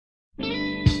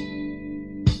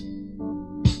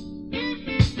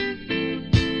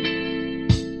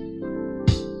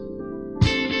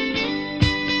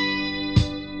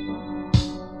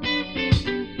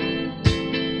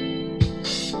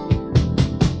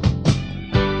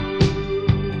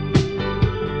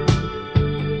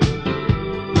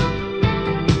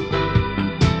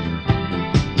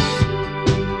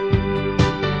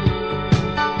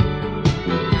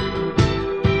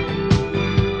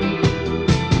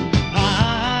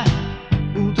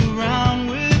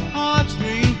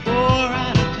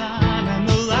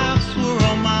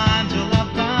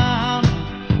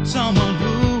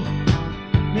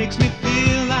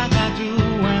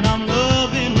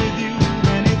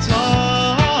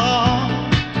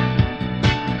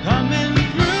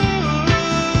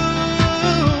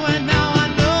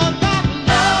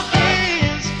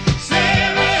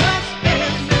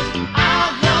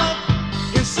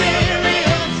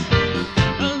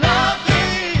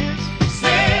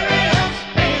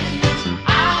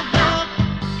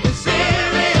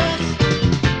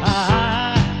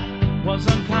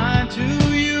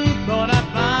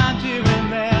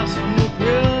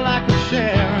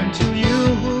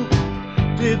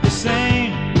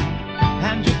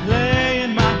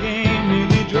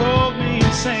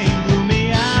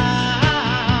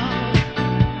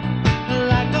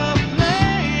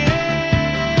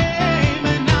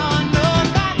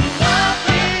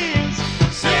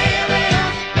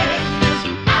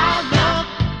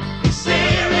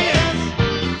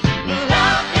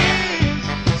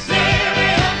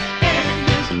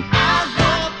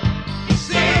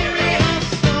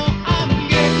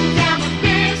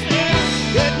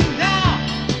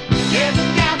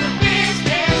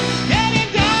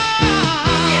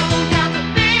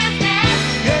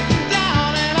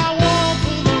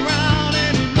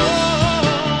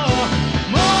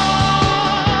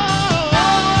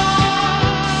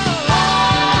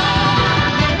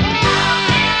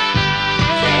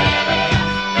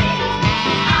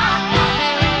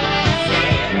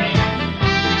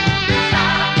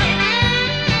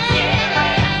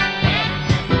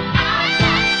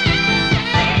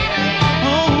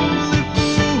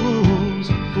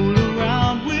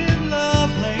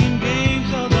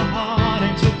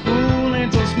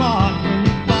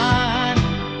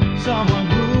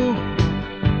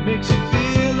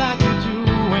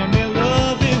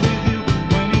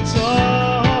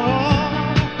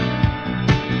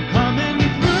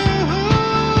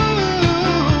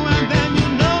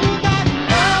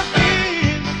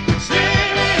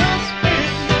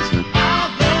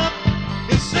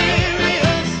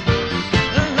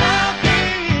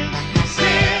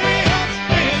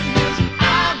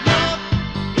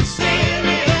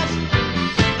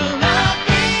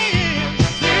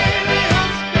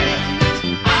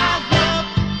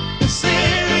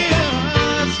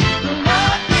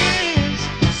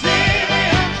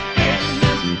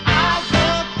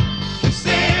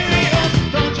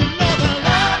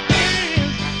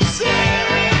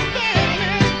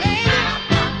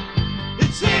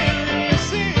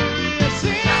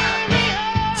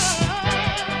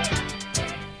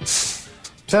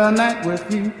tonight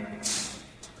with you.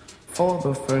 For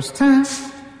the first time,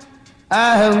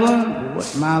 I have learned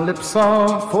what my lips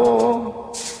are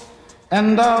for.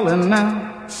 And darling,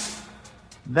 now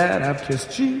that I've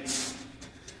kissed you,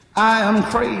 I am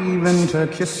craving to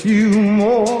kiss you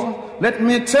more. Let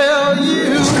me tell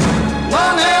you,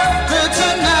 long after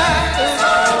tonight is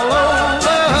all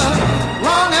over,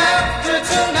 long after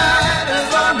tonight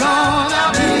is all gone,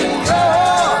 I'll be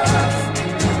yours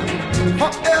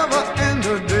forever and a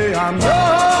day. I'm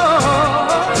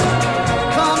yours.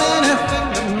 Come anything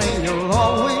to me, you'll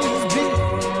always be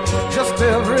just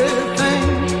everything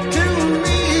to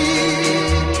me.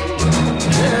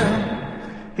 Yeah,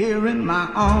 here in my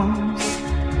arms,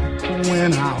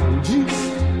 when I hold you,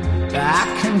 I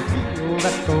can feel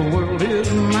that the world is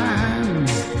mine.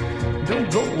 Don't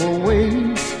go away,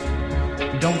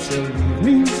 don't you leave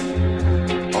me,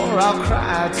 or I'll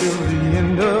cry till the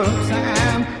end of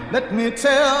time. Let me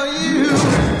tell you,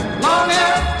 long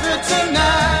after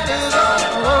tonight is all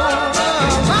over,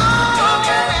 long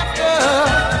after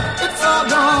it's all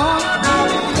gone, I'll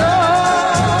be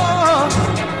yours.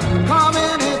 Come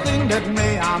anything that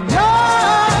may, I'm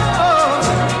yours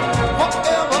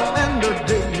forever and a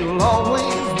day. You'll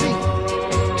always be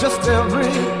just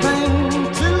everything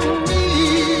to me.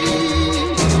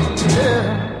 Yeah.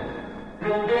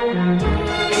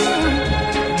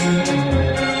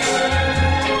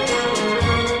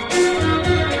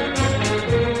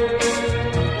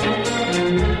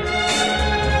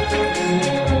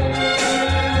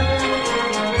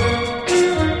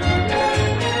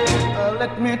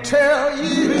 Let me tell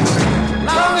you,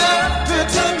 long after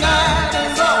tonight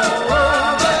is all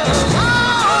over,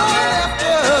 long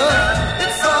after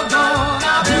it's all gone,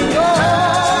 I'll be yours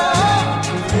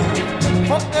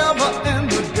forever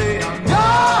and a day. I'm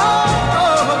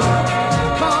yours.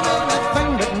 Come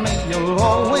anything that may, you'll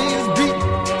always be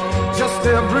just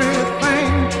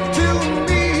everything to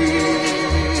me.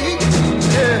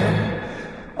 Yeah.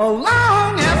 Oh,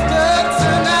 long after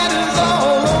tonight is all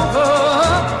over,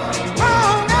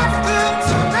 long after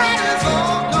tonight is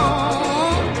all gone,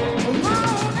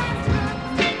 long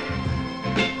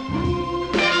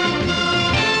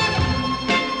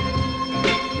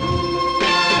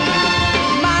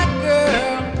My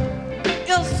girl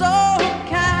is so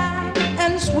kind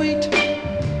and sweet.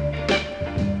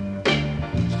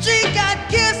 She got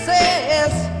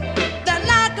kisses that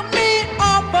knock me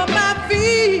off of my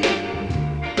feet.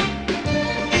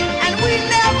 And we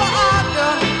never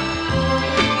argue,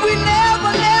 we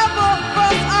never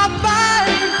fuss or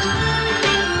fight.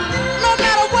 No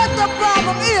matter what the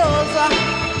problem is,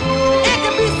 it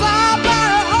can be solved by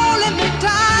her holding me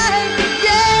tight.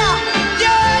 Yeah,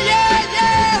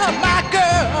 my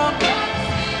girl,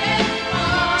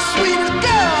 sweetest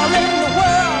girl in the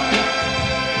world,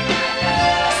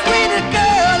 sweetest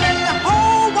girl in the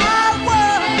whole wide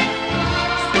world,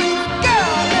 sweetest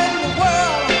girl in the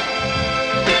world.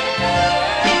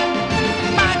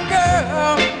 My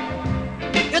girl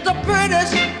is the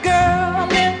prettiest girl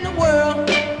in the world,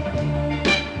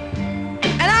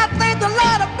 and I thank the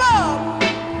Lord above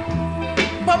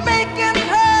for making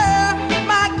her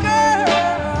my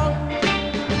girl.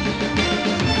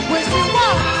 When she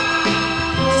walks,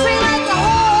 seems like the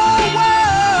whole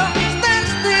world stands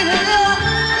still.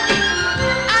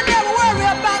 I never worry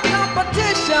about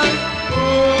competition,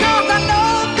 'cause I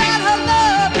know that her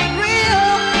love is real.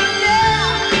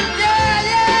 Yeah,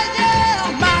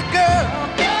 my girl,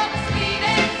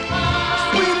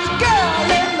 sweetest girl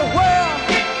in the world,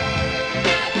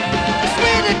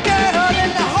 sweetest girl in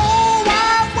the whole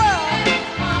wide world,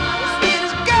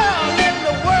 sweetest girl in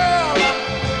the world.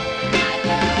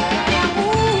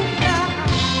 Ooh, now.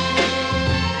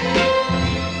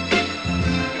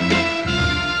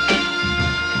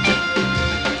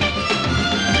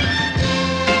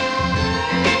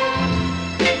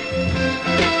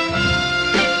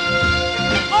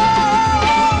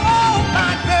 Oh,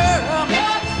 my girl,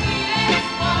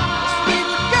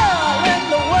 sweetest girl in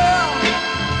the world,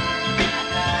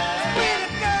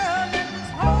 sweetest girl in this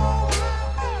whole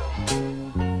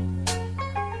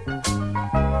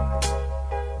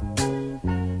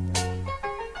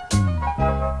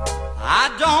I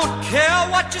don't care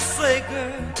what you say,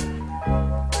 girl,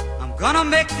 I'm gonna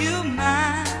make you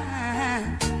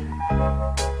mine,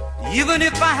 even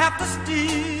if I have to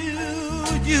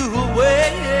steal you away.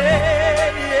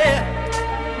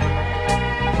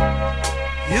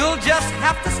 You'll just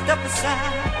have to step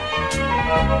aside,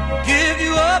 give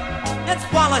you up and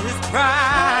swallow his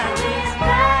pride.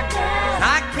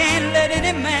 I can't let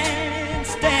any man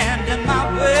stand in my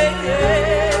way.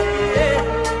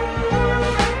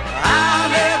 I'll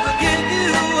never give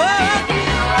you up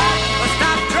or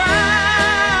stop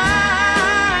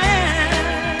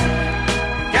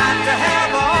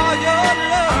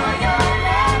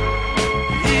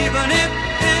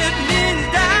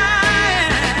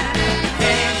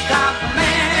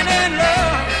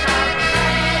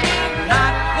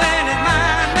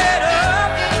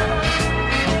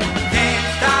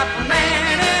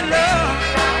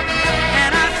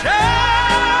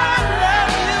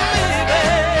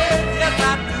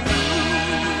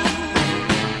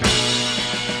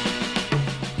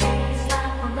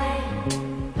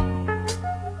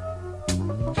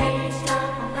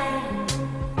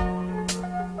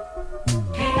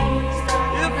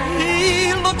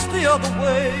other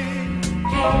way.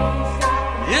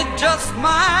 It just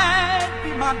might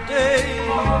be my day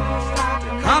to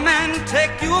come and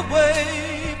take you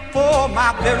away for my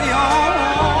very own.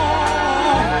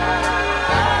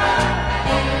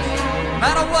 No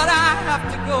matter what I have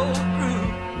to go through,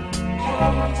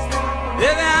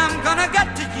 baby, I'm gonna get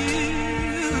to you.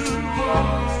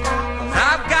 'Cause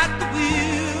I've got the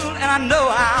will and I know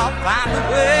I'll find a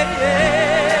way.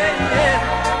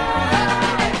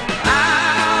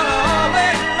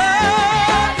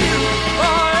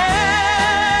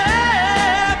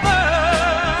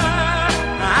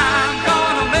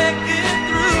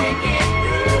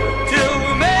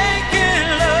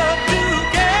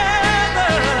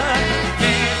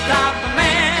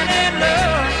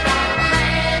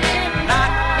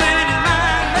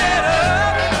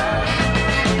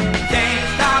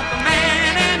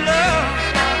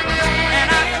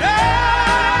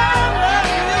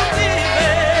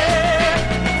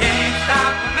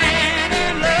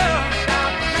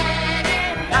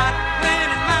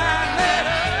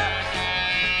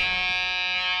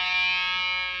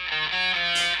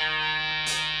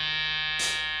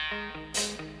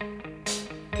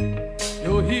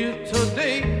 You're here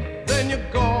today, then you're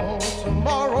gone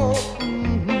tomorrow.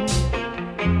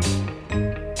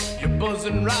 You're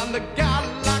buzzing round the guy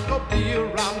like a bee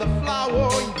around the flower,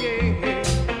 yeah.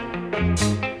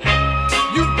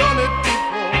 You've done it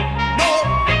before, no,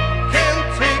 can't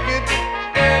take it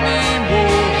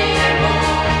anymore.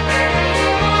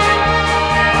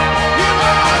 Here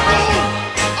I go,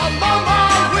 I'm on my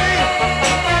way,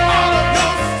 out of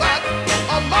your sight,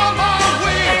 I'm on my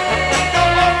way,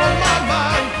 you're off of my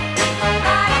mind.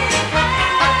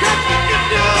 I can't think if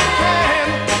you can,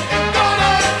 it's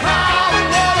gonna cry,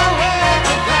 what a way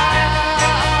to die.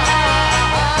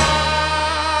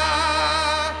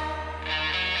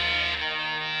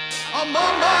 I'm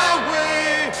on my way,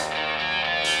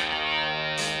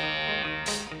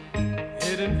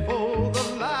 heading for the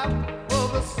light of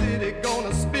the city,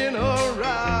 gonna spin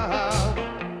around.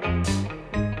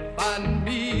 Find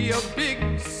me a big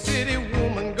city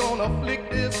woman, gonna flick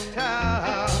this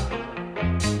town.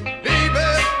 Baby,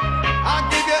 I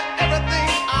give you everything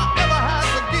I ever had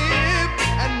to give,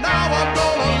 and now I'm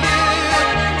gonna live.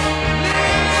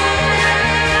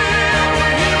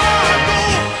 Here I go,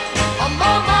 I'm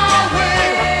on my way,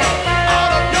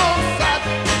 out of your sight,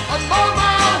 I'm on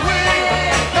my way,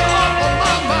 you're off of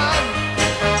my mind.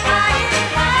 I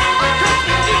can't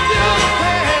think if you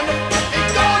can,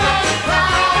 it's gonna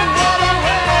cry, what a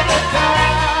way to die.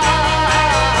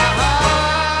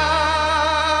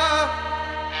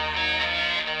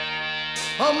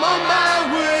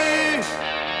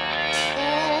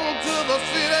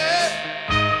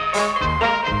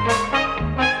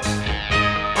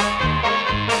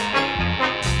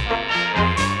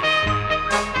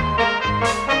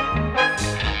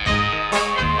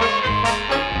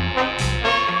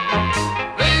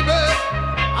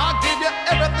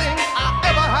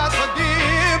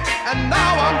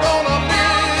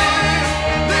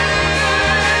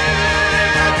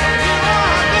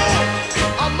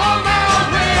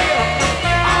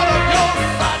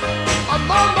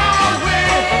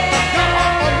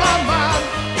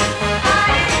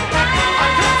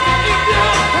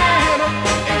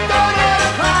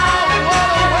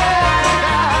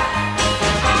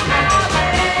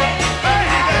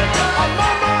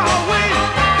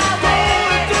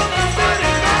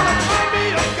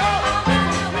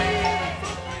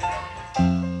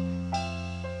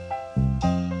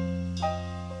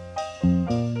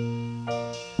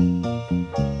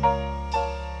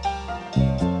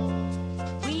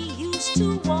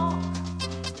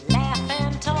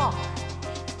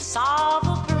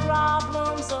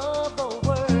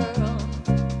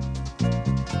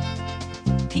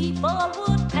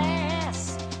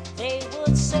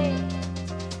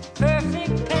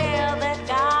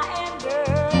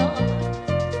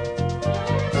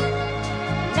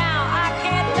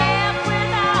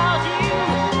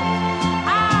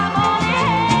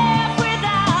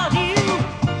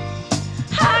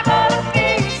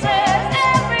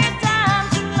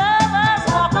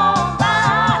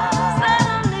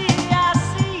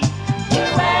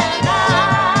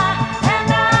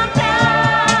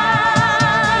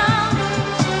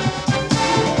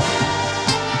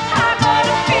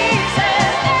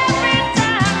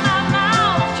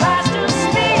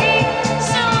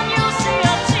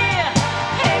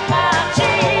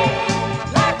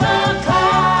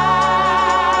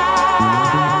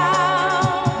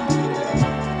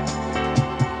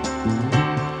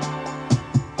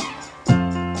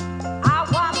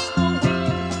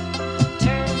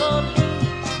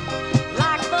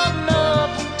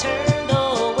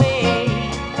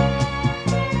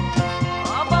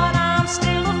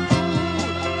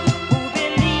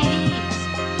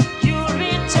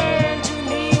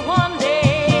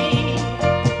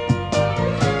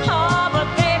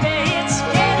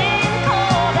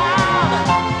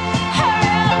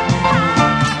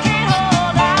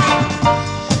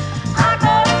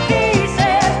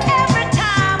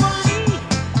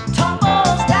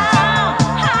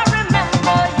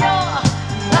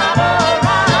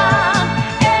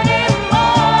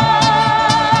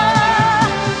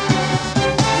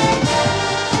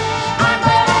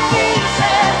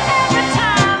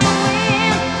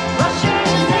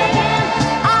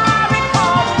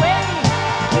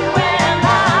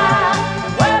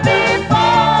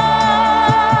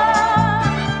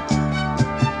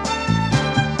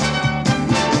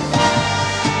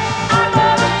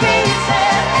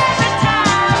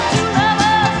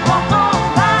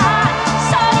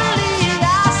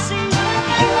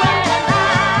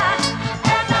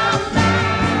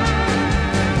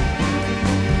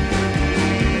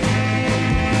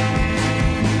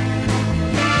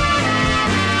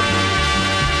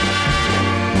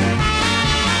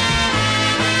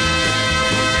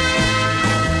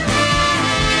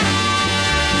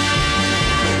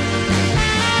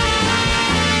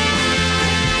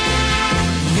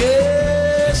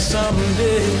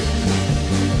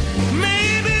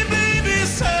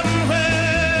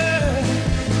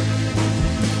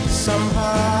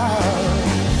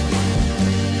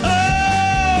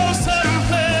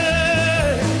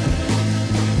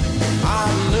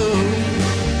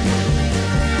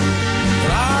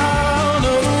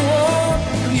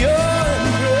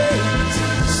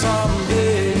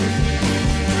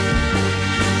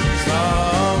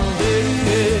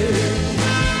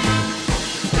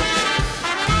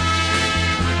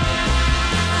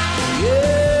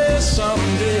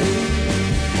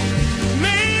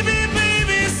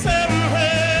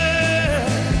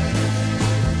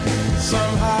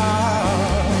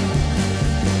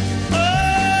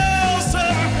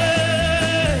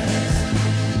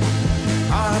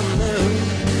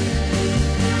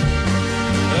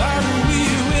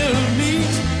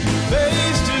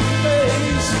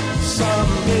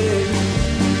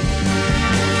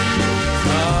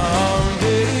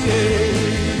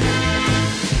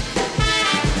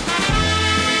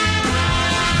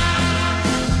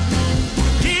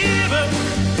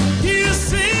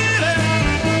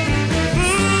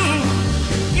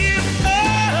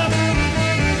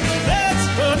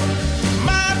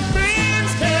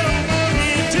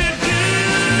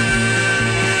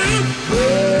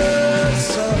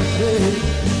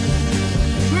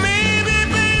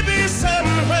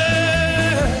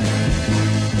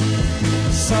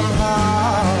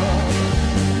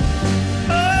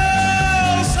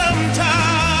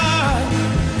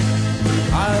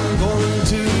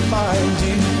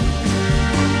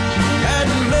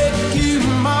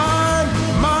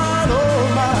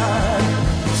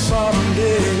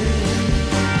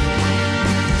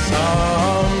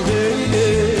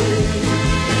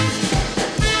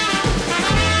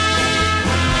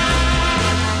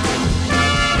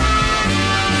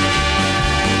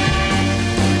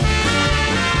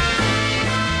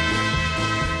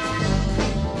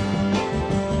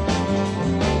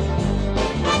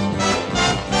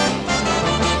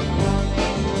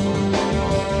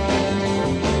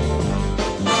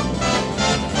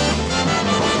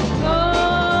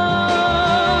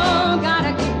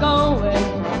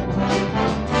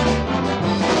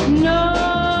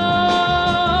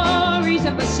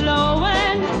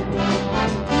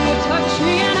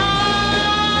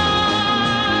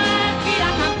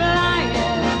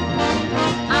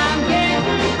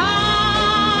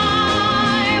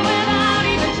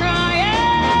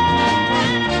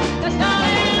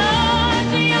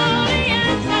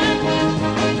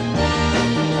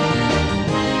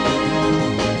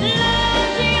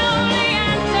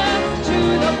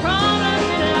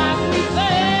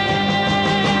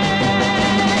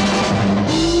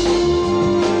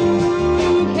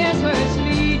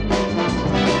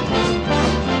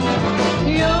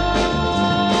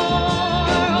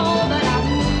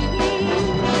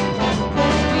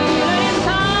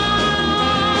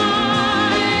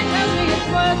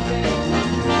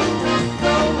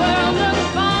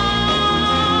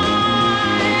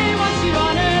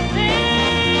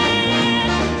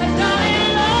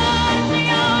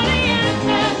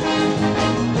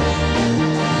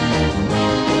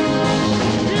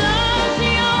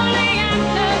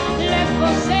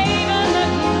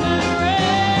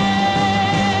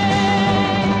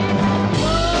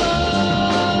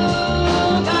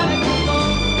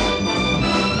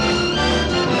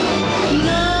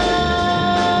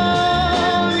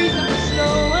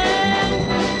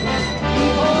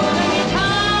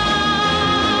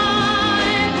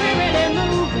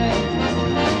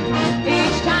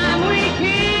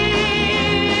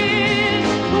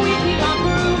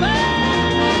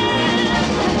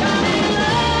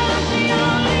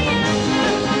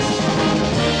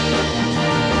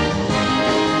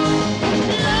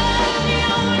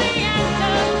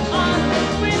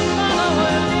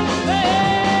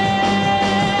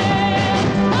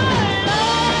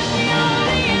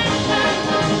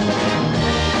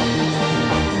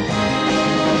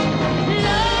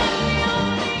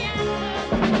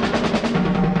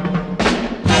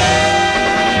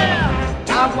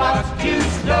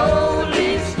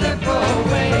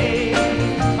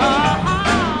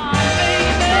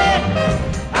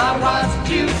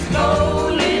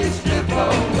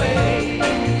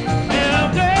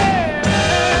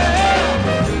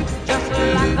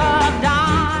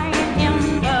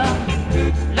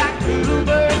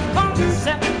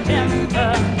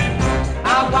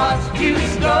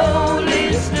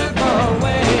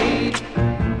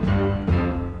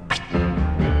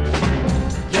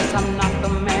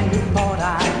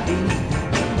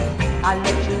 I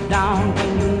let you down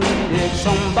when you needed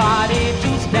somebody to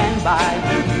stand by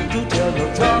you, to tell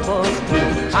your troubles to.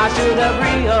 I should have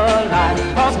realized,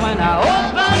 'cause when I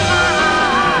opened my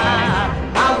eyes,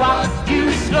 I watched you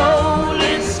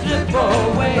slowly slip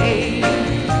away.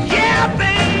 Yeah,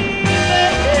 baby,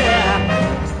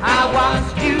 I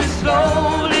watched you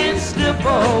slowly slip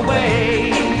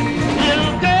away.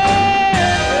 Little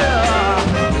girl,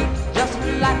 just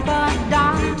like a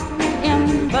diamond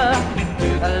ember,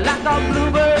 like a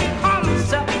bluebird on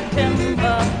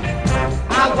September,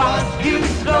 I watched you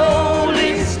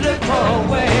slowly slip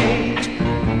away.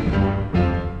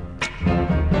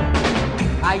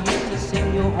 I used to send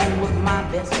you home with my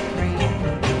best friend,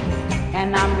 and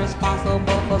I'm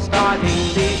responsible for starting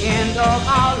the end of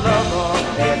our love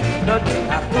affair. The day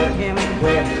I put him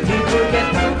where he could get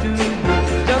through to you,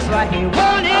 just like he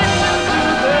wanted to do,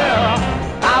 girl.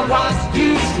 I watched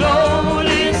you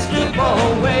slowly slip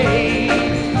away.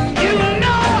 You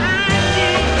know I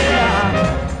did.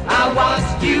 I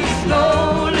watched you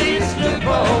slowly slip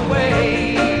away.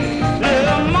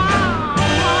 Little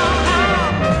mama,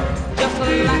 just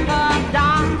like a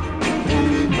diamond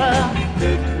ember,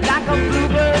 like a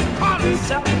bluebird on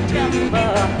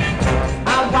September,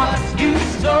 I watched you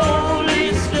slowly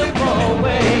slip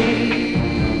away.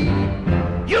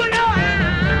 You know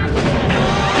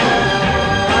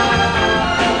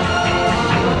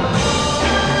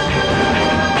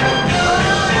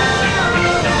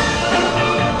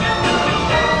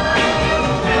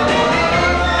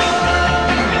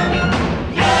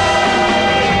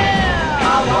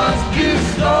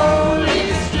slowly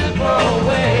slip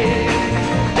away.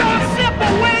 Don't slip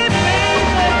away,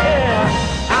 baby.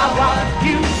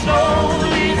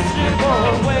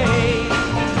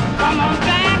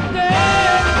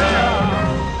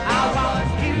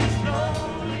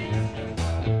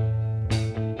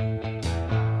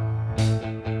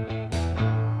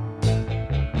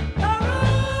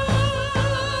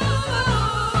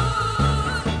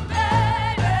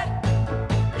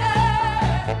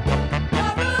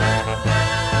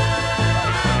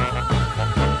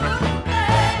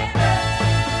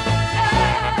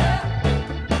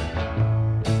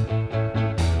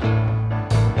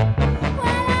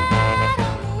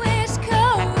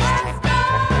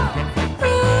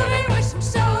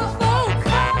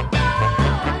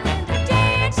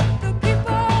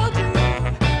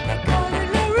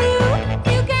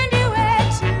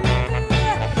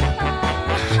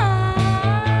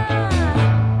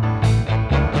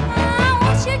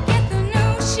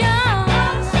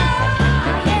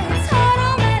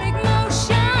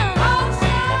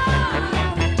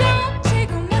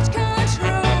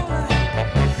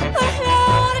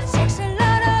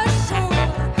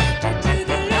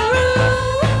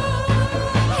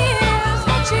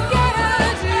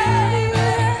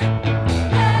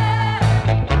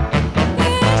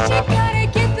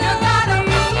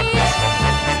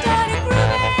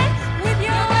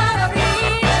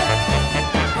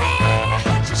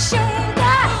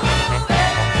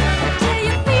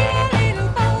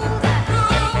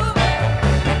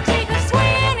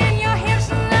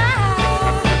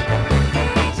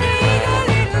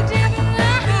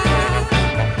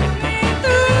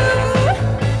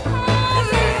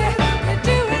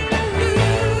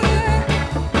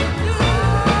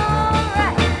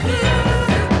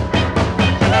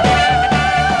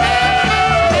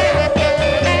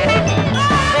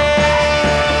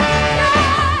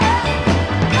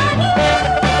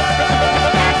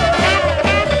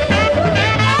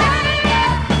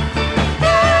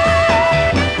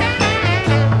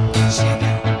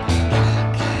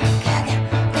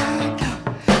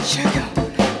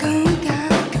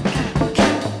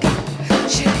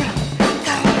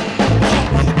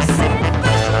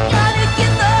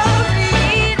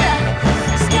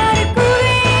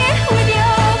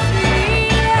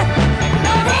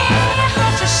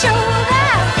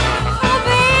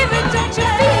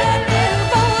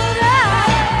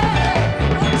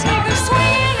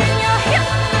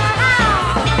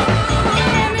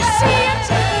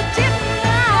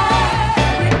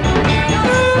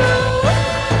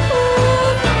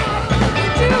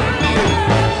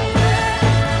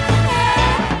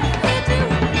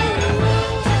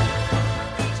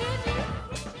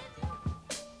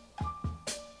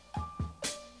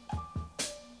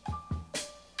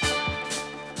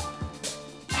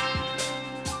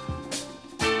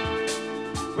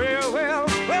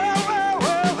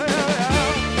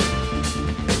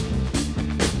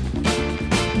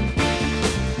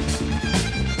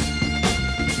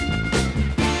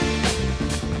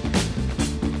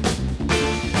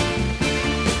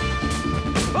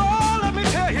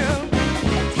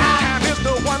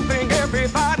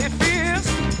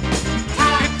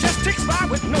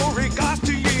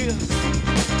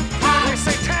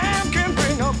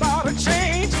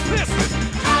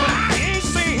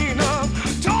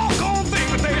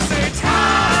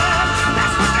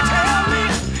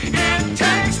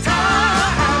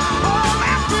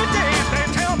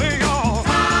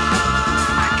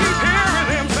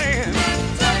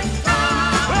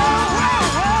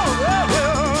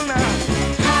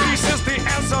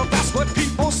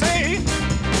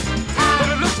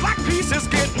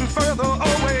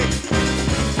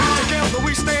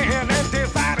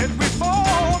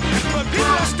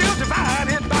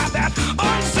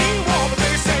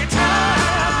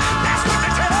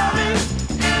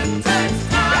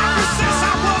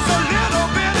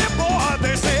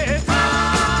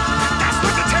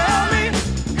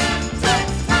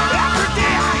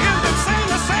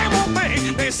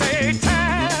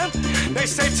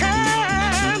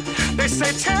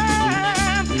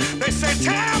 say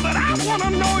time, but I wanna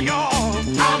know y'all.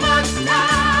 How much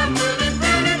time will it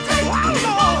really take? Oh,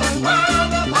 Lord. The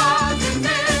world of ours is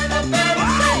in a better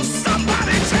shape.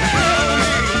 Somebody tell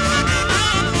me.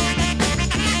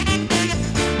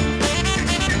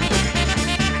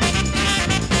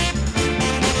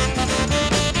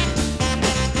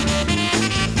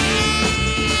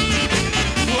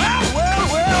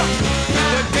 Well,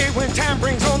 the day when time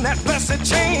brings on that blessed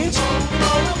change.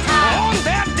 On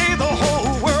that day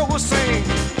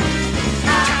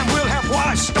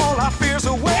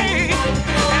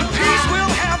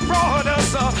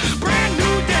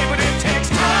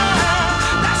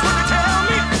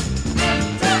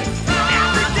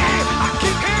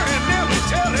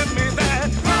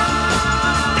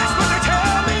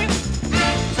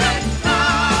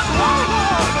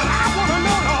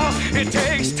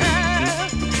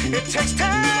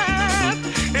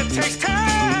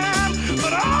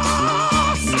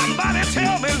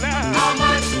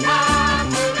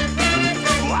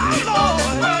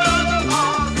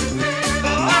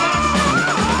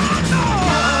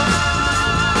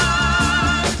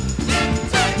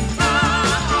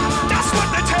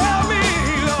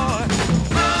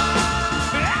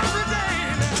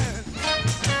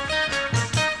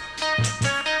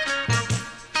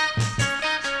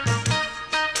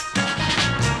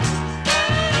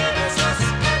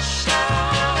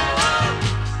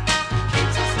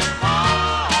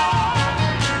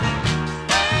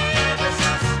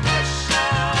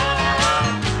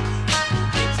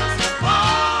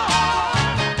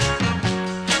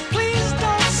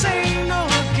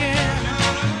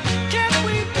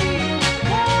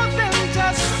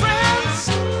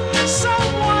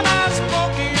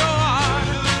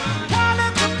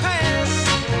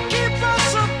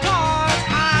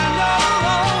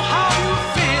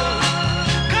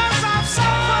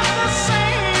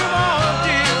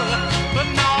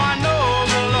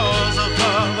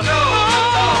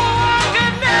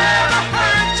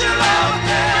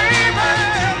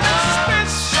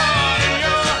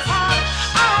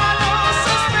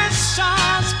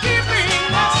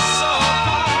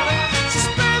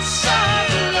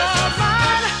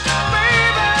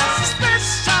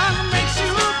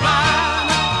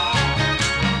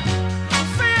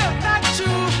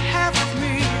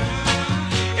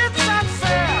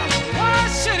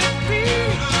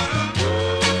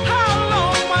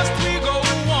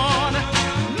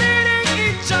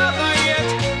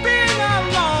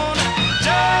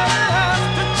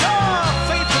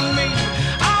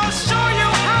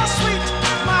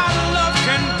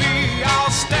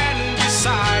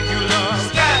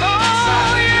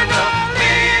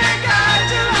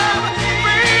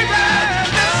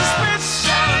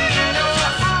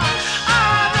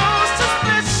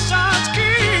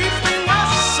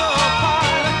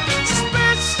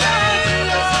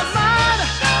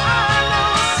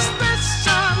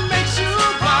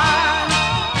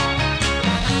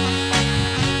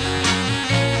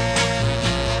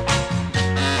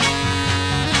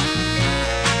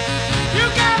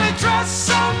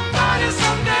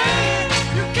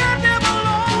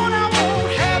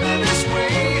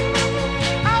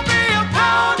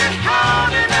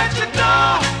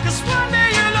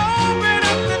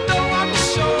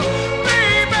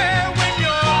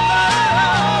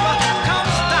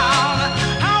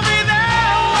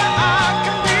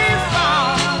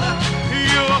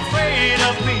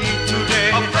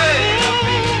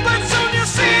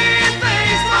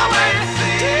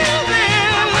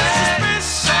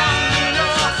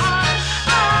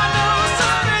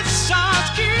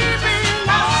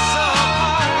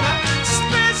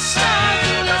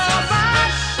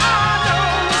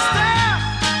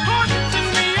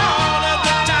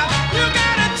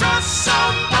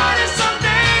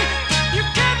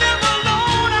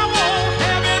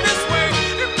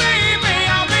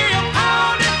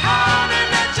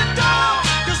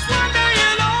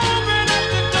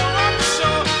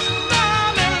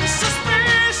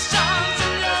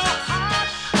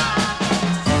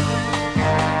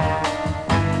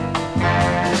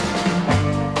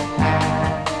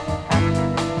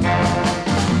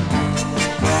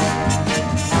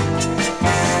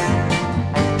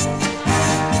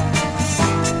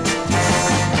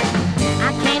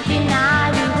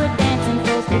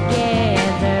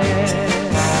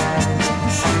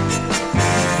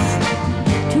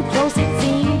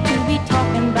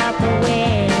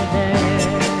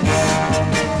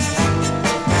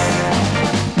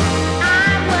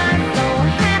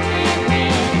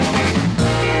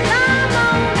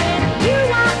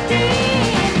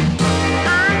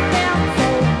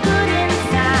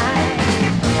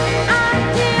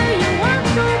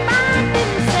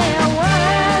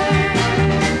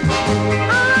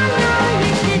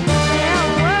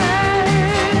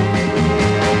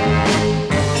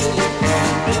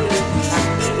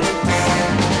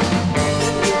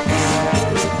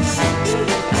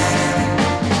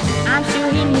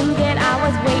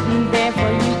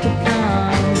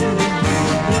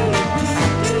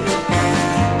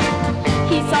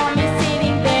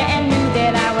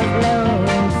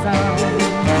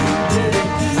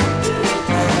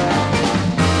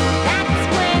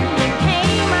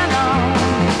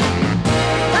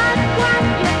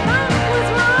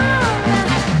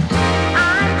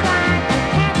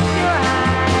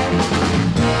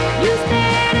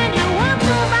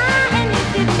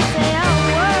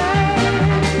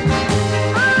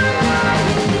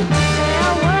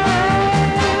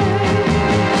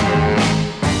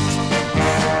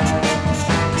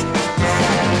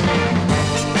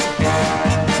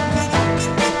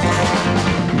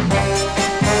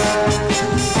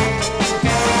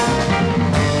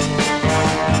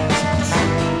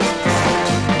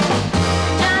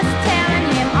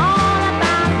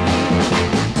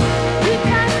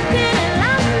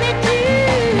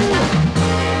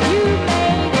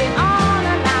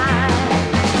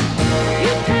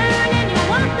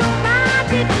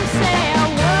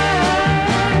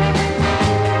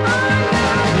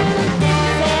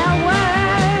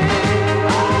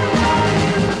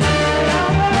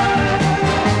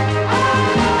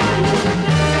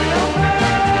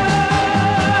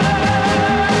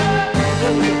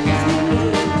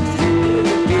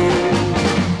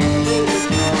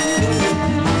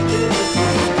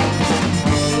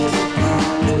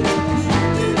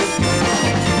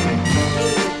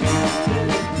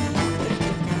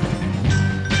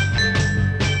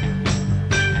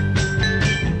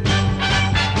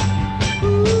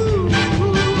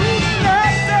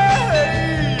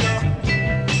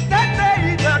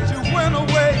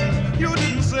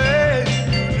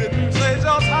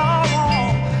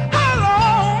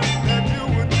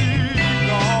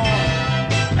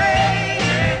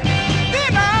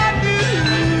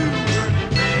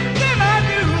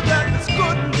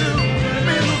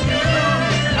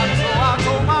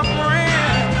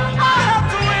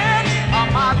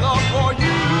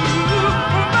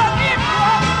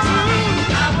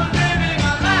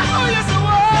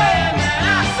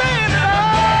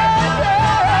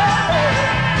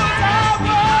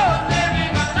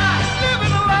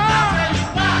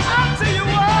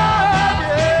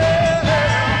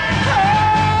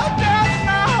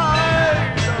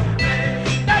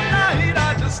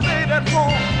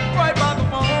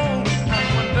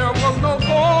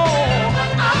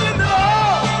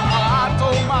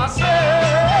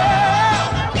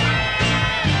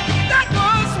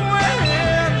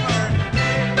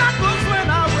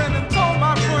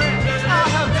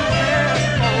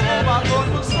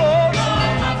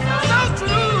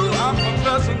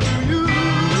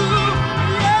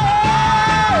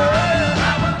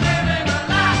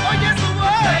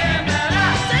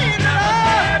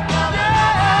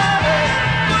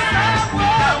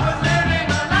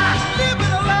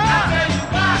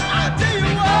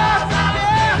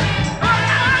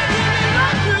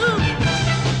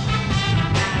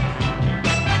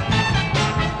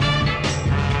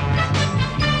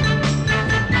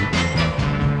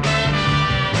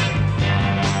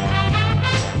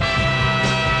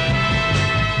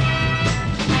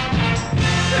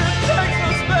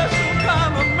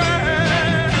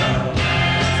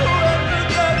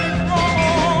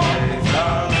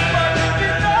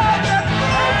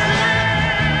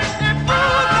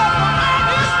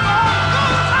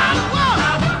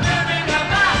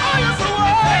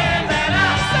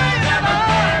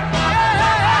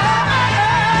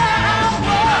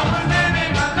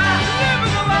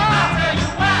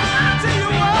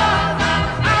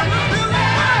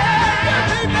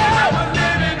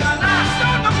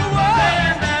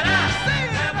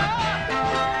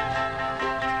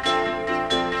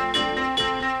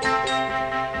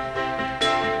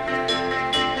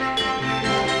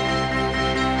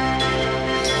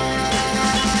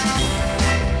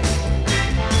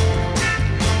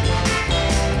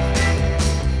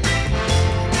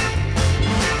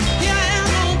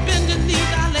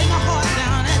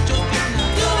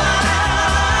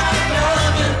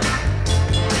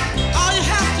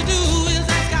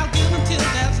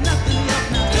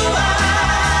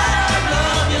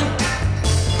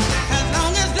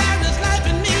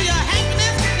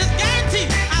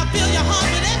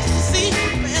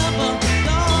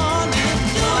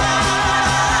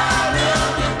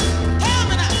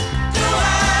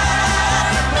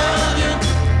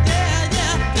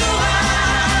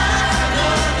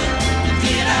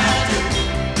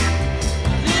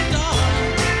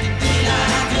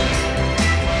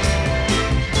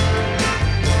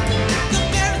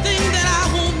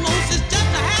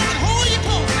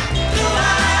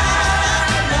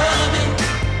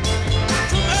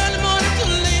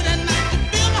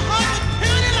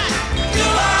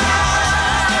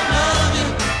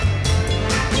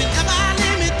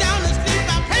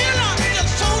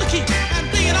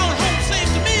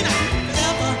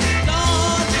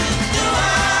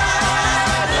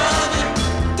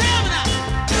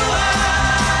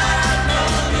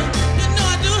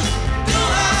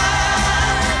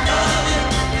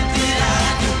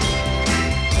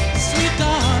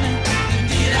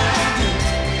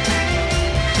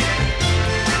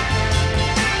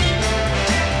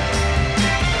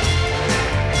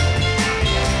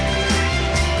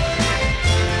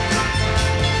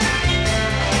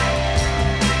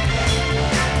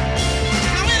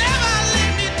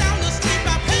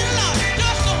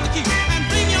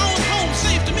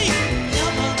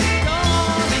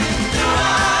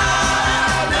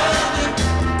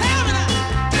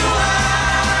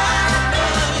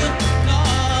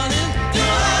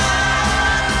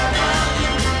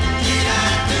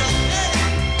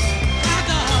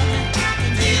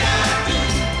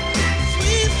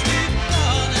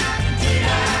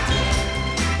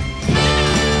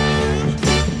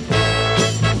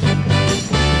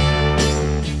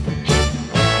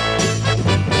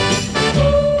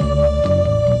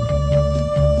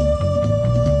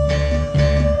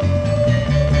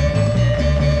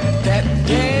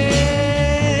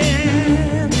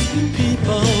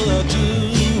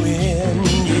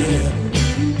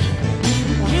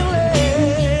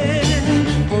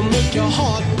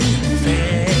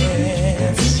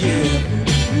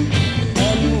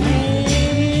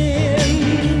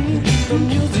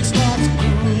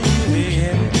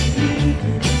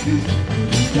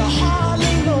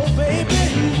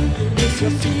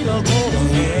feel a cold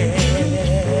hand.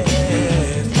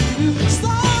 So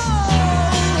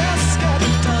let's get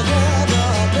together,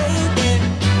 baby.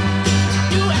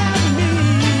 You and me,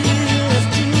 let's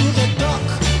do the duck,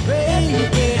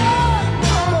 baby.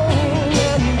 Come on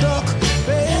and duck,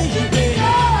 baby.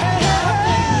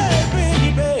 Hey,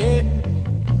 baby.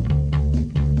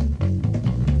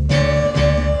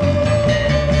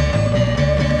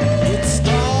 It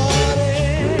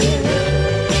started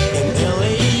in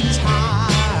LA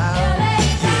town.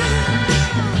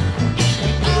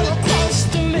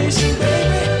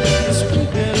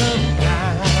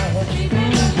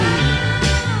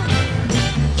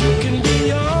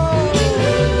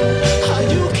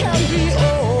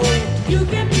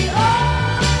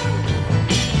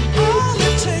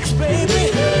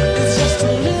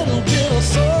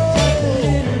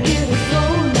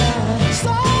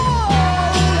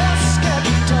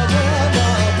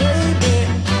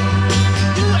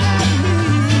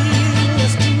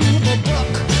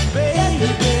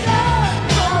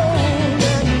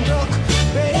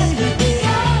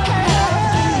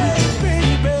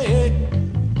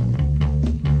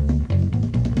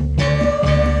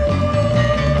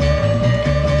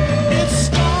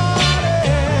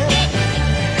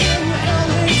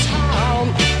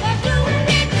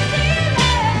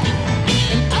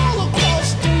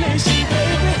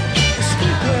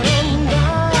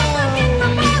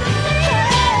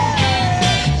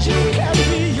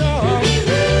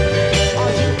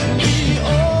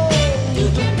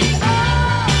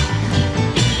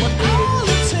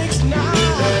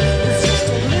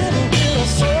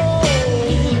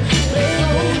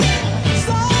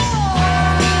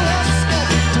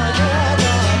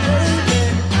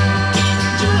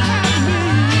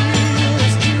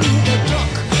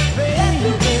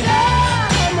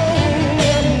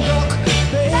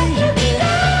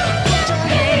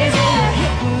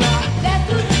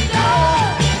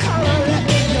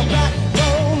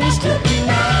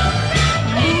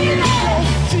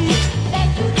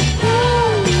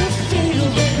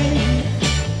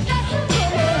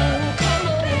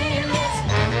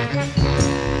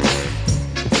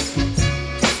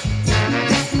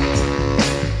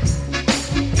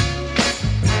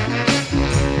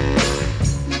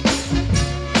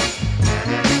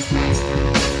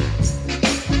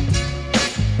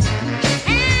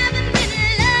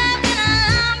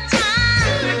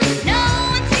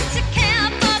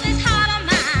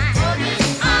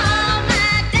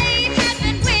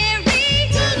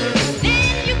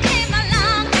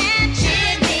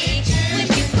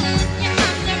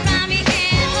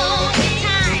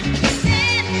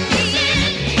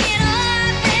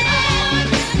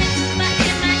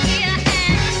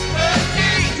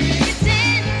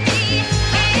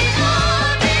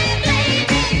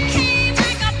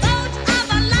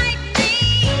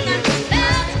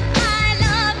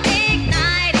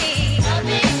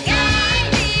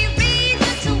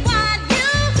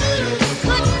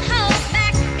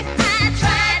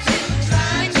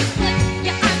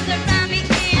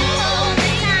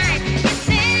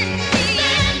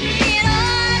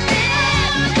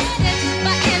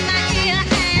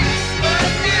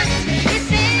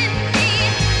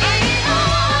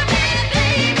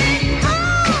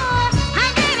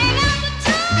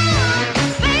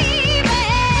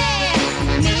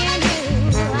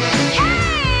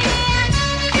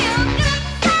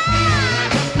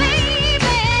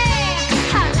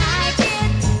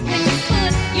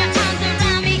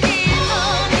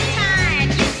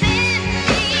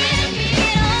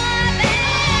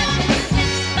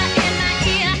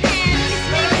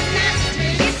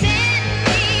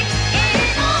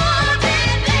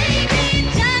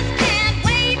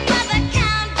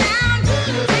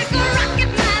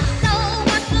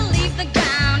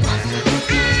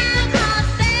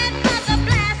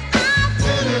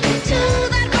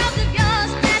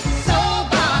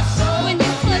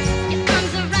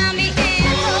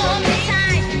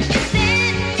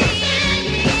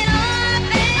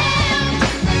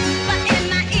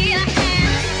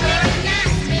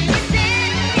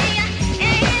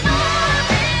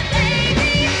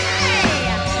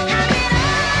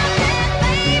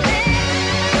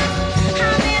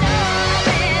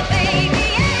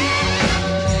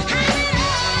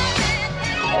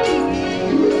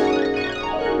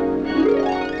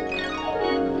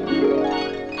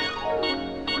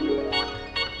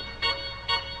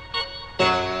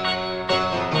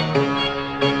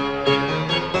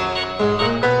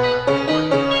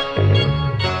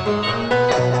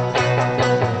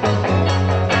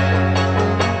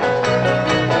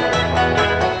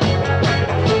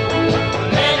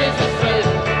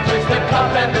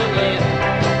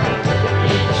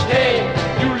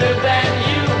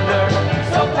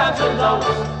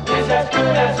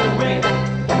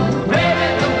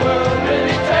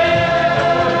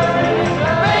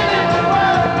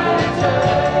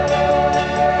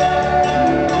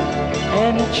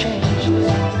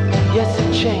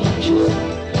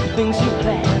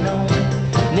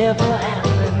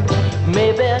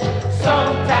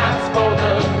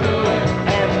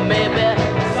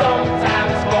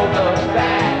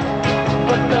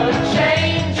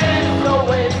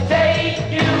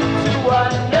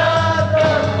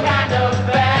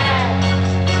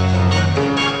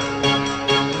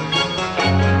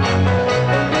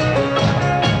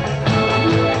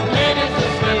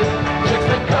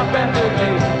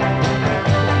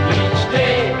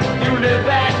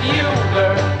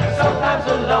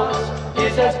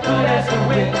 It's as good as a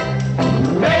win.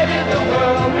 Baby, the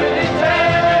world really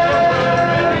turns.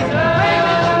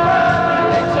 Baby, the world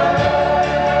really turns.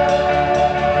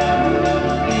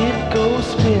 It goes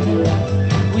spinning,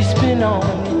 we spin on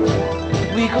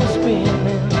it. We go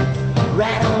spinning,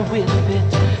 right on with it.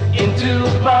 Into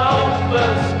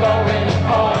bumpers, scoring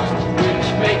points, which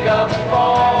make up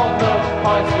all the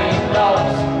points we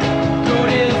lost. Good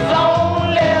is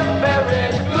only very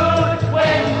good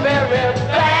when very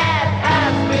bad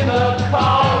has been the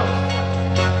cause.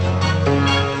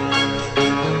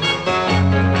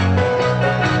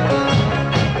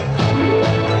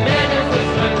 Then is the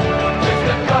swing, it's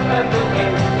the cup and the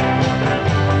win.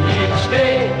 Each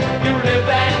day you live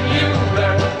and you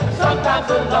learn. Sometimes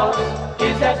the loss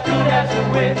is as good as a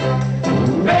win.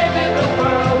 Baby, the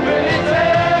world really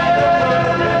turns.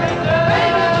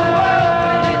 Baby, the world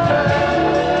really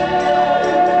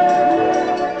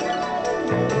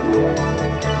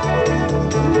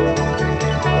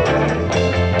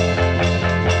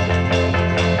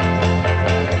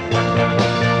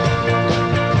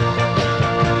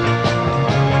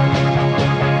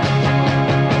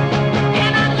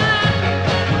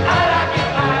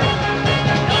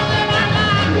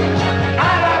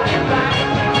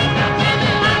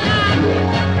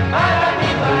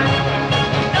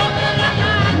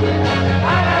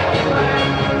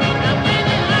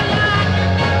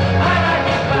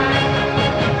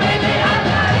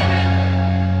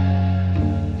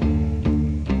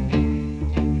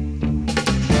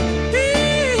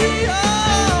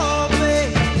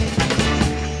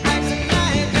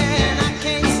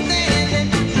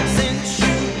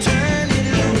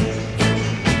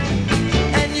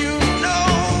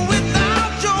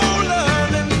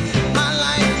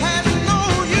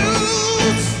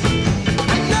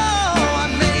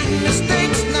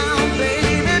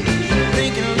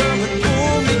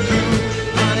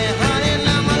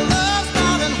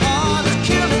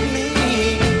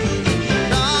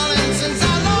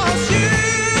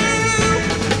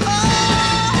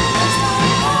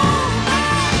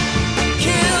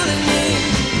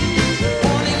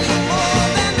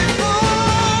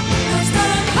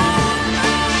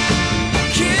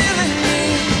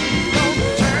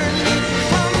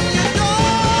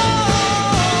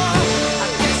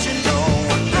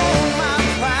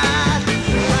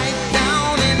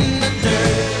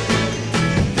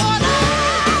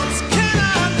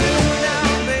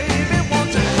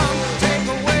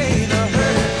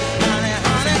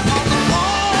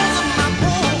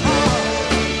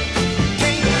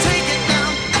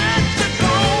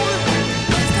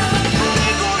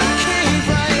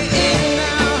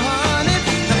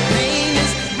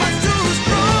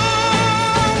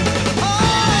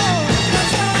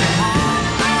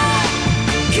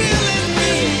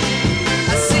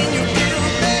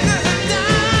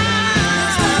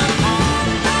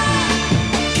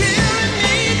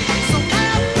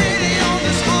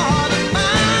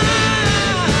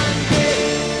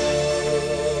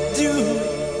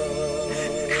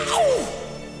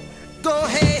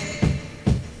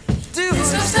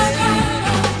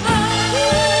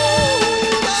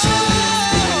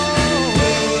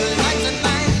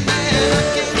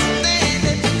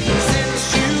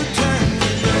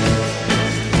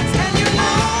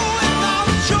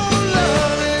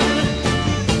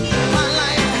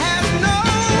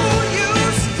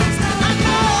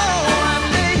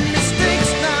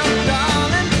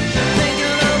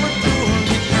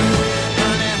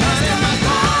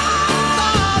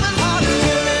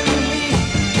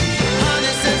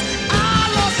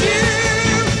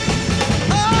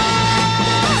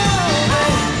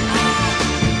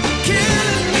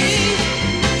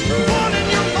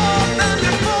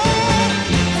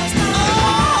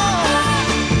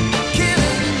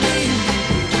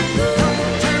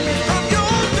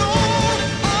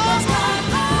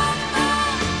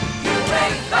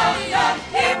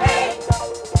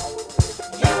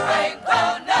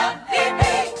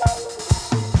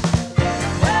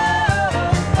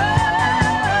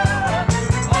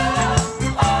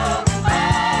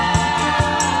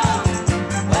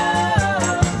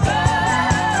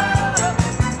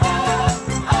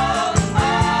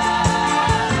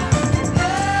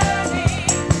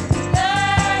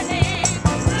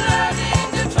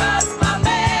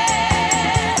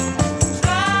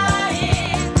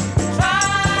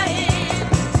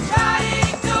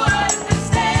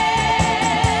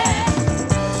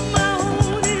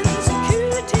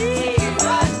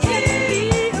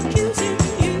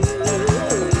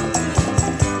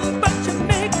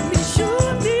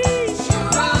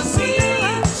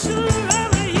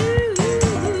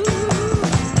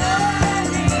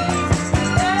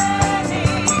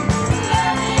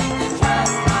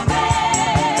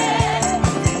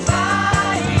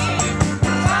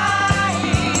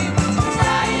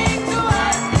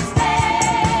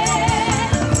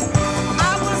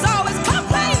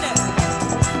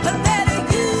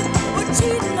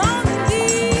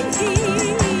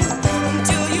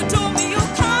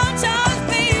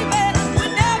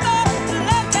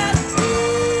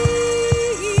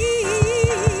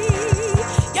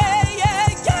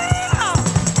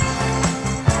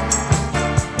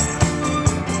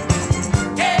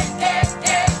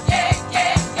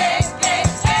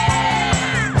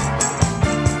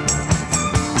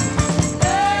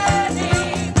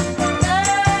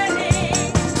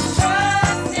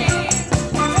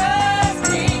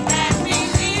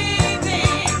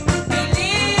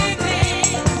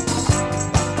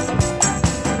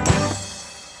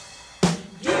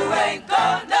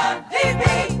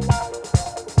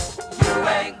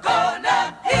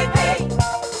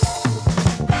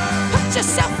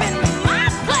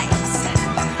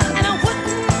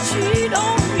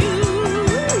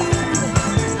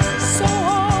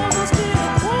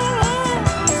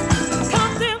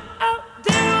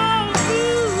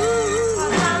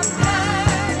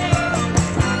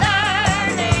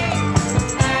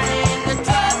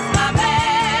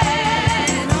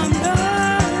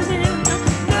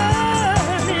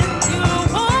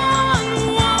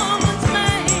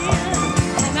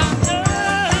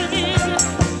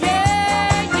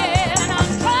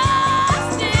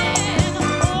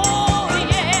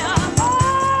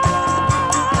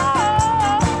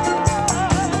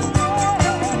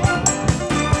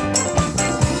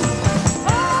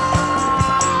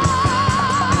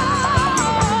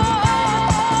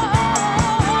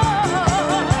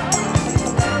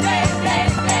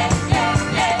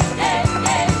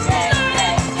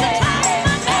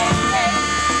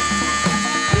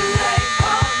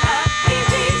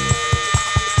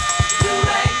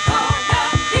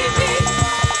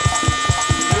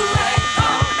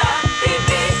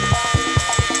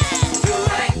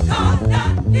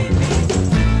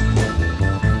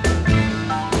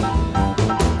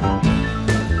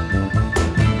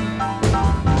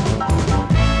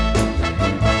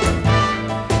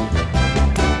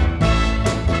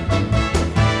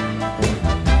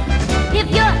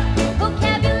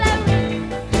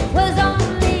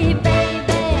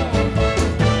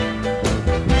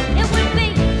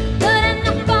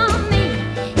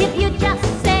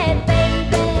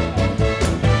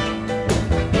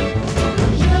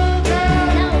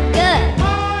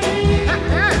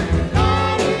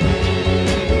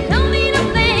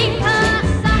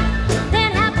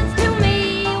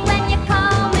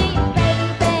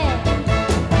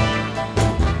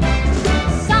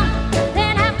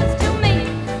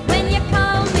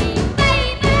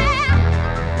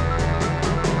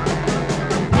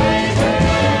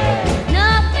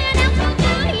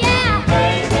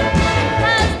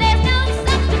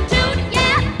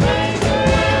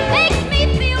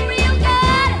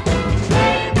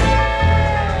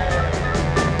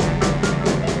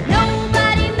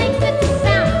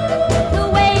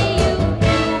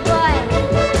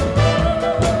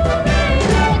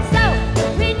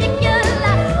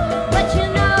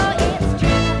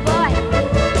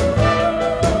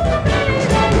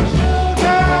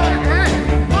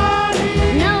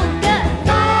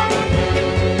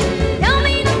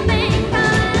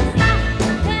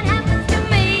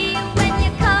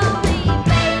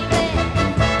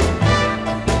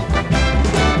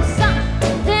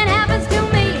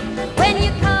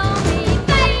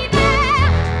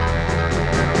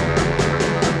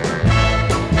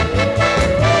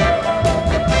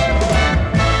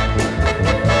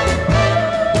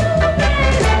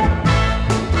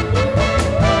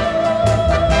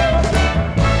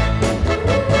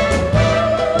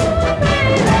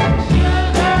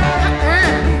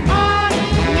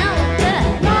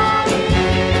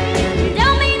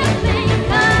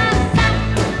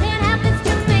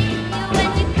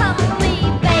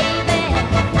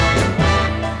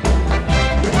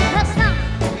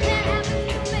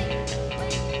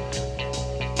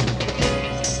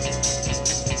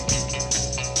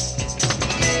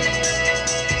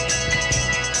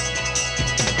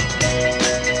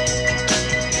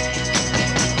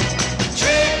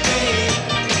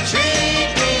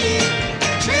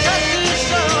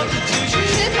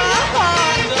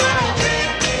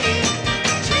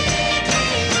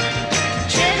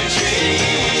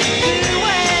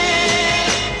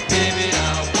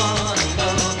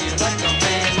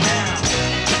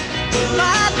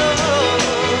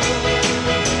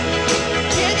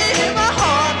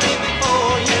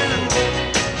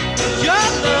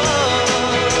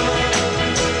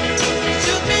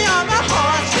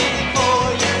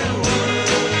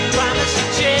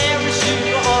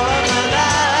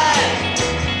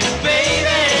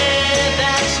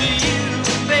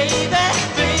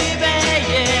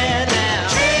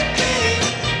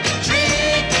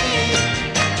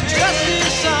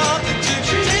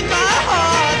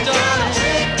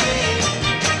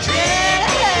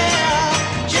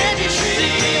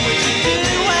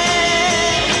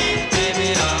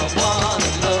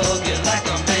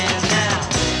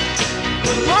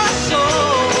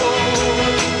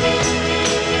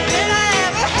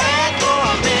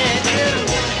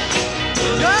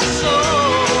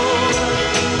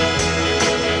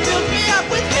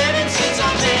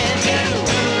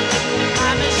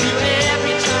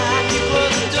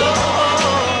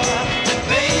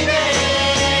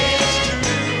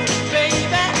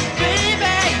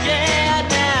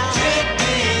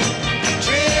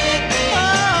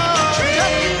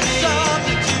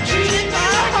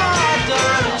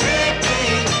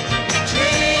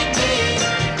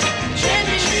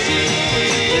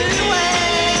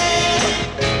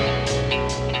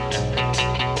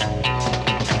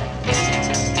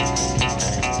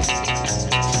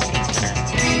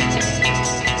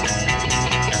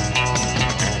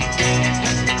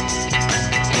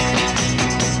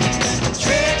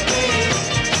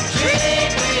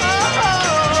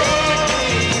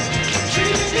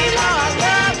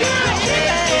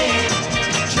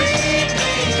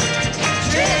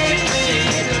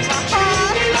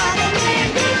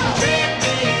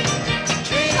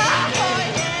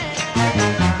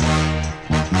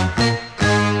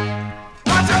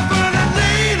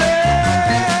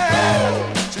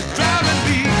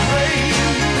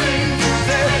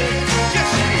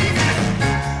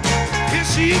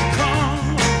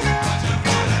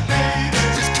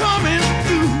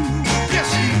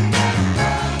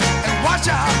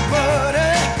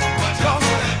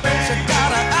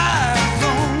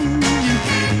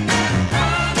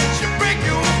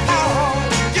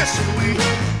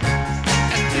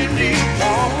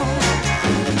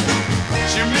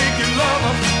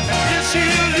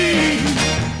she'll leave,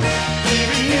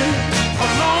 leaving you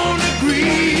alone to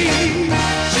grieve.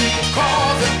 She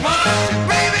calls it mercy,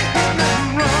 baby, and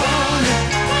running.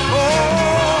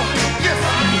 Oh, yes,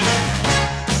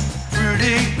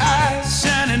 pretty eyes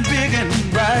shining big and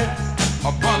bright,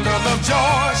 a bundle of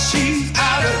joy, she's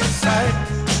out of sight.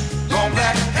 Long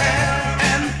black hair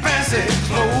and fancy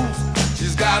clothes,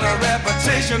 she's got a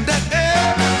reputation that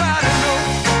everybody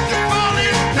knows. You fall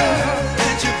in love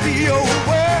and you be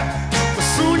aware, but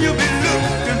soon you'll be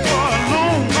looking for a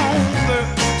long, long girl.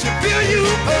 She'll fill you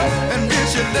up and then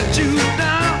she'll let you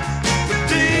down. The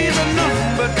days are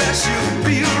numbered that she'll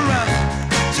be around.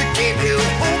 She'll keep you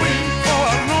hoping for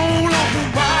a long, long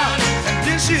while, and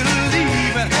then she'll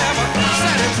leave and have a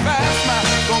satisfied smile.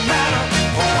 No matter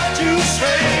what you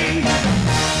say,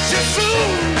 she'll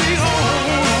soon be on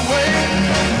her way.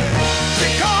 She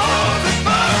calls it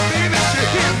fun, baby, she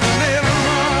hits the nail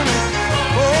running.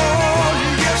 Oh,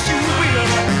 yes, she will.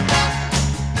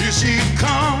 Here she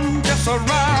comes, just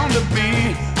around the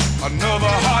bend.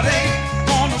 Another heartache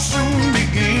gonna soon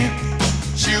begin.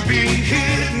 She'll be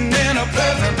hidden in a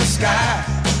pleasant disguise,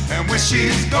 and when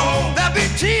she's gone, there'll be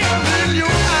tears in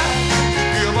your eyes.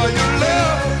 Give her your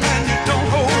love and you don't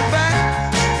hold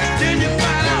back, and then you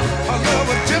find out her love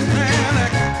was just an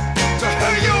act. To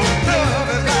her your love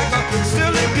is like a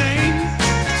silly game.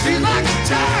 She's like a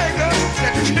tiger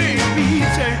that can't be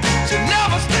tamed. She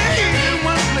never stays in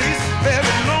one place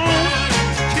very long.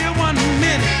 Here one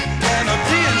minute and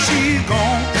then she's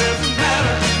gone. Doesn't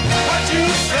matter what you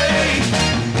say,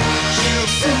 she'll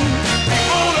soon be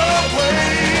on her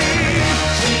way.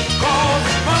 She calls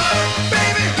it fun,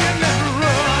 baby, and let's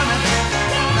run.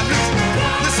 Now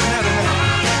listen at her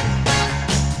now.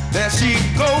 There she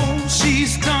goes,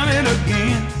 she's done it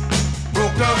again.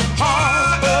 Broke the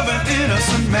heart of an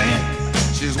innocent man.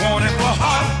 She's wanted for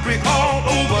heartbreak all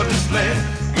over this land.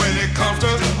 When it comes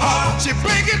to the heart, she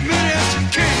break it many as she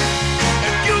can.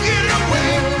 If you get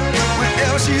away,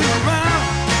 whenever she's around,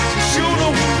 she sure no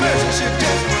pleasure, she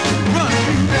just run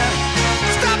you down.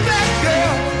 Stop that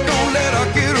girl, don't let her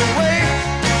get away.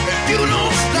 If you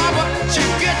don't stop her,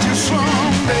 she'll get you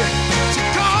someday. She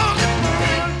calls it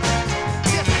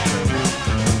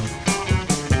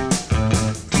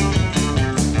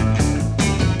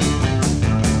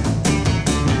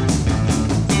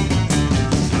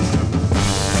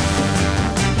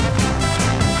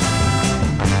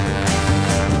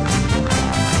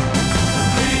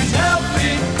Please help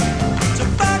me to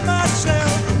find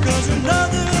myself, 'cause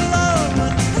another love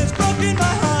has broken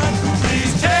my heart.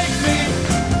 Please take me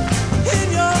in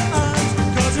your arms,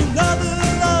 'cause another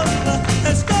love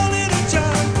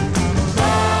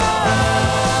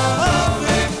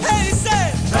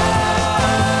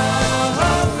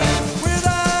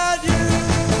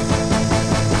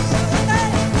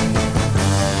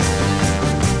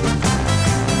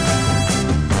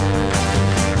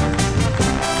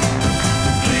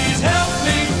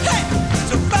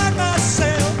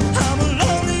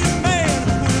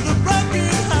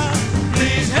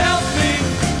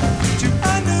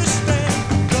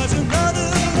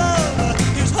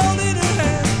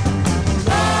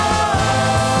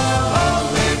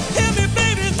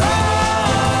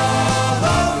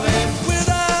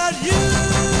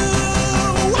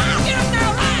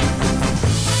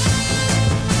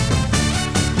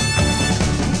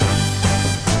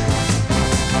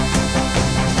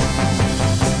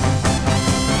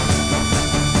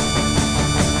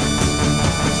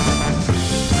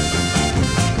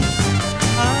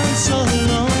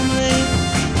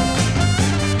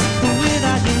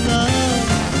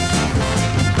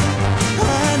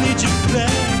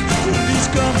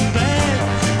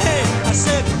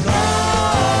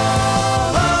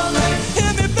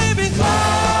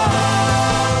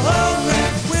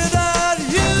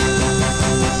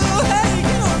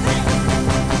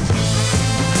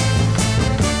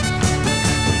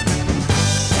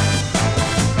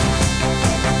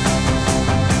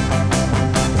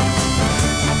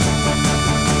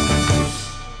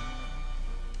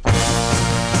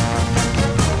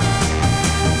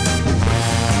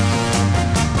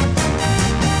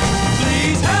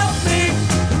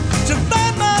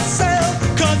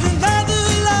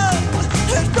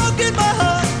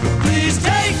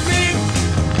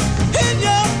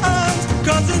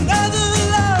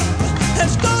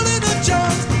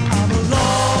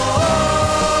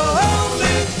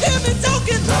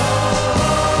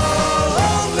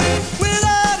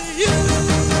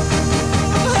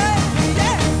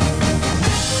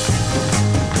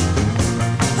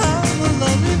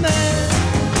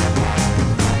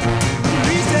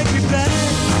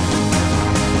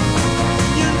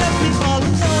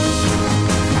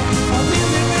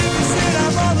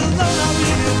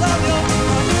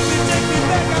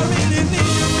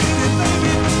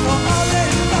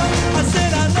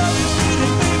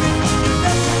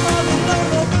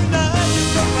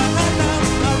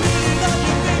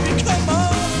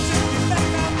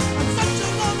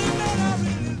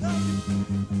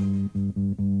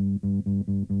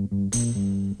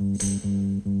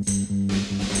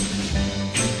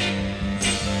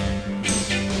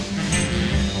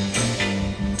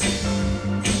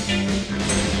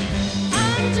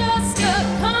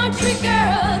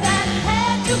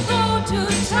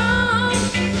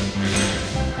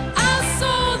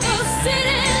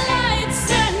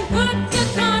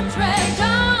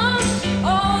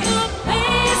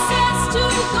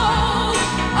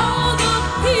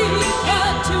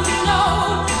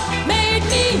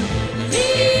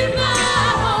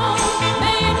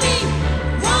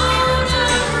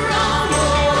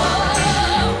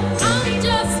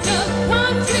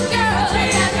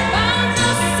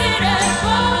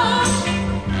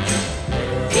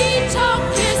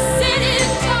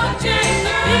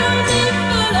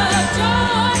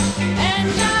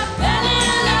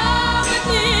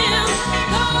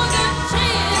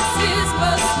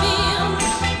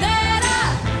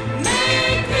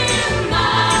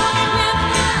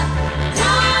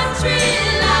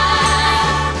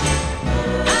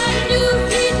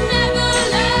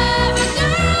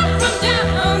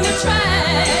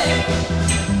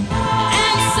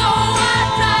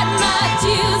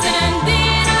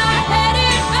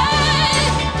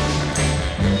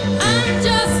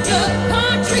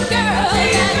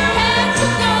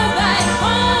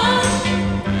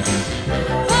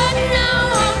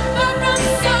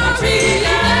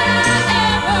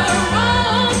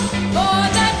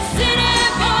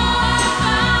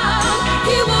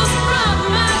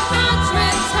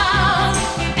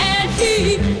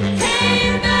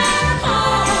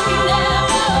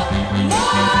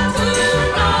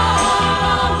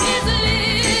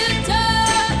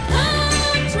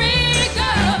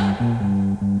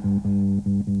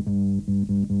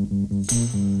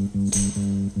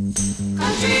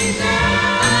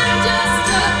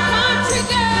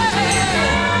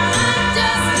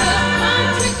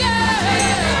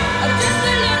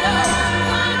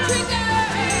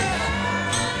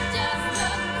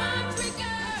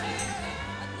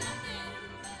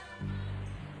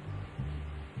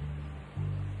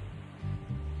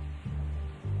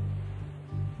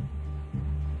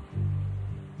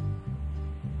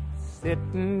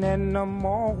sitting in the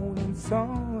morning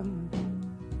sun.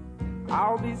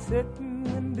 I'll be sitting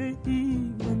when the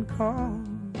evening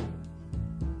comes,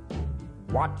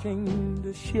 watching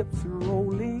the ships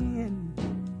roll in,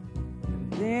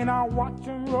 and then I'll watch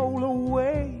them roll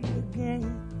away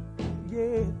again.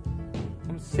 Yeah,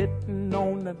 I'm sitting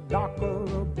on the dock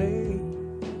of the bay,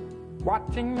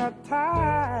 watching the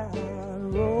tide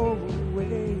roll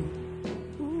away.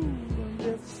 Ooh, I'm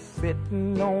just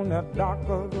sitting on the dock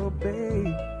of the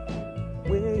bay,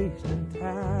 wasting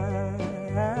time.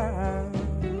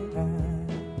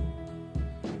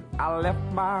 I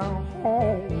left my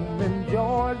home in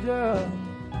Georgia,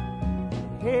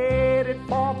 headed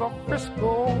for the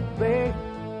Frisco Bay,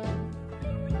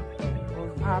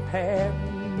 'cause I've had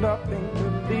nothing to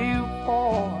live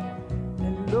for,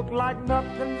 and look like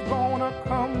nothing's gonna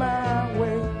come my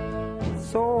way.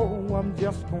 So I'm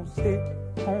just gonna sit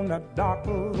on the dock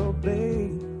of the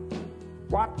bay,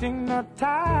 watching the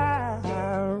tide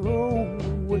roll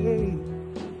away.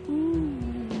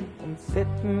 I'm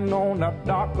sitting on the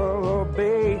dock of the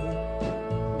bay,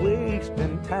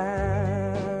 wasting time.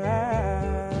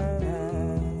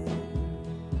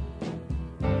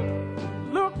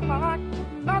 Look like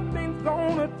nothing's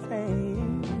gonna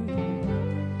change,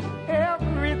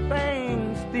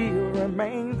 everything still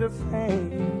remains the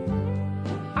same.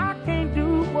 I can't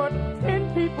do what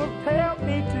 10 people tell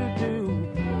me to do,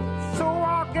 so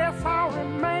I guess I'll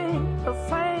remain the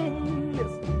same.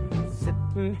 Listen,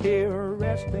 sitting here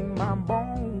resting my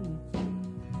bones,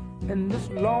 and this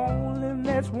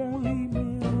loneliness won't leave me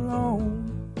alone.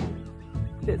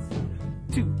 Listen,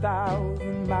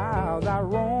 2,000 miles I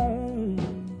roam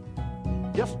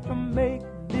just to make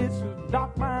this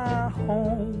dock my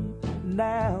home.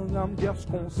 Now I'm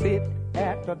just gonna sit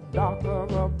at the dock of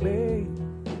the bay,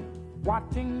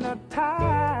 watching the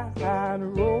tide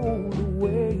roll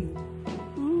away.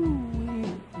 Ooh,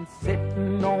 I'm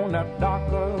sitting on the dock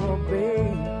of the bay,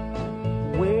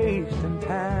 wasting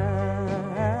time.